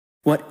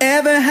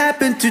Whatever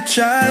happened to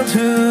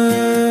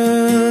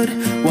childhood?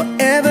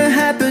 Whatever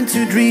happened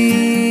to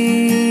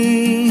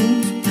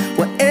dreams?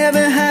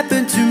 Whatever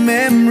happened to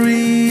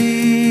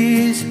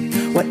memories?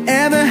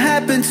 Whatever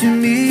happened to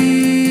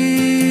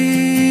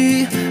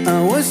me?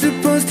 I was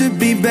supposed to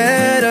be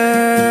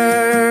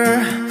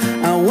better.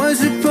 I was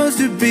supposed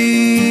to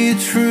be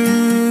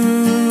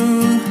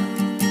true.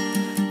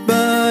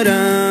 But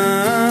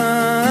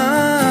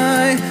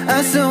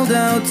I sold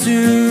out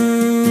too.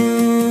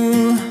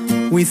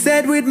 We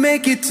said we'd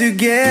make it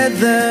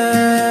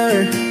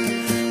together.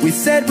 We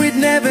said we'd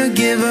never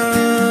give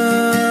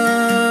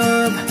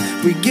up.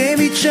 We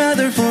gave each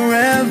other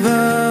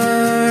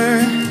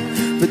forever,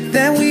 but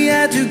then we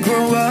had to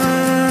grow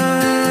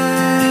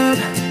up.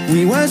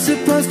 We were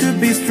supposed to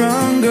be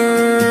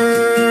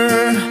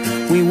stronger.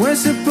 We were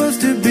supposed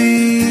to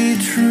be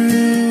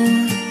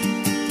true.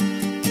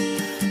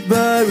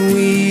 But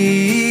we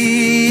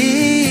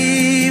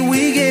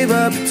gave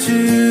up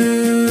too.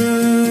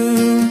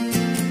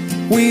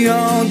 We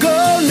all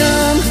go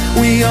numb,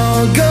 we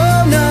all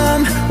go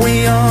numb,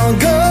 we all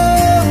go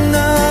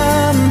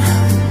numb.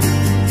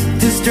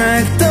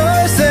 Distract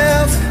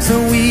ourselves so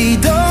we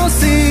don't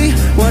see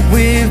what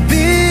we've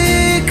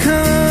become.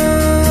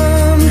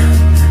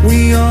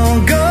 We all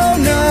go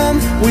numb,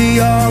 we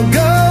all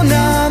go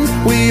numb,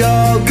 we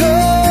all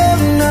go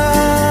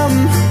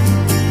numb.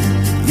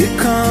 You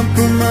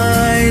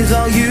compromise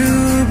all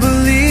you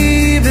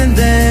believe, and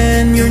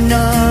then you're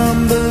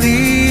numb,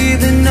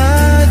 believe in nothing.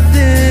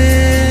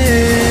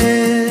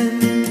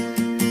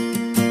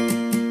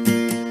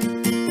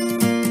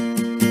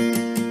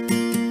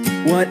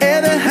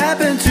 Whatever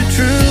happened to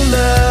true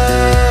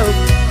love?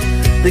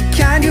 The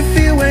kind you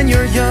feel when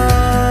you're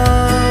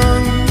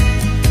young,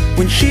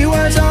 when she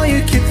was all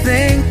you could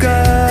think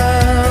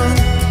of.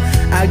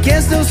 I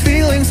guess those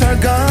feelings are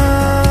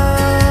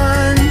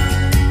gone.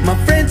 My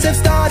friends have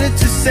started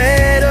to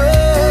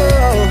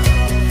settle.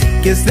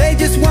 Guess they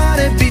just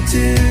wanna be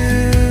too.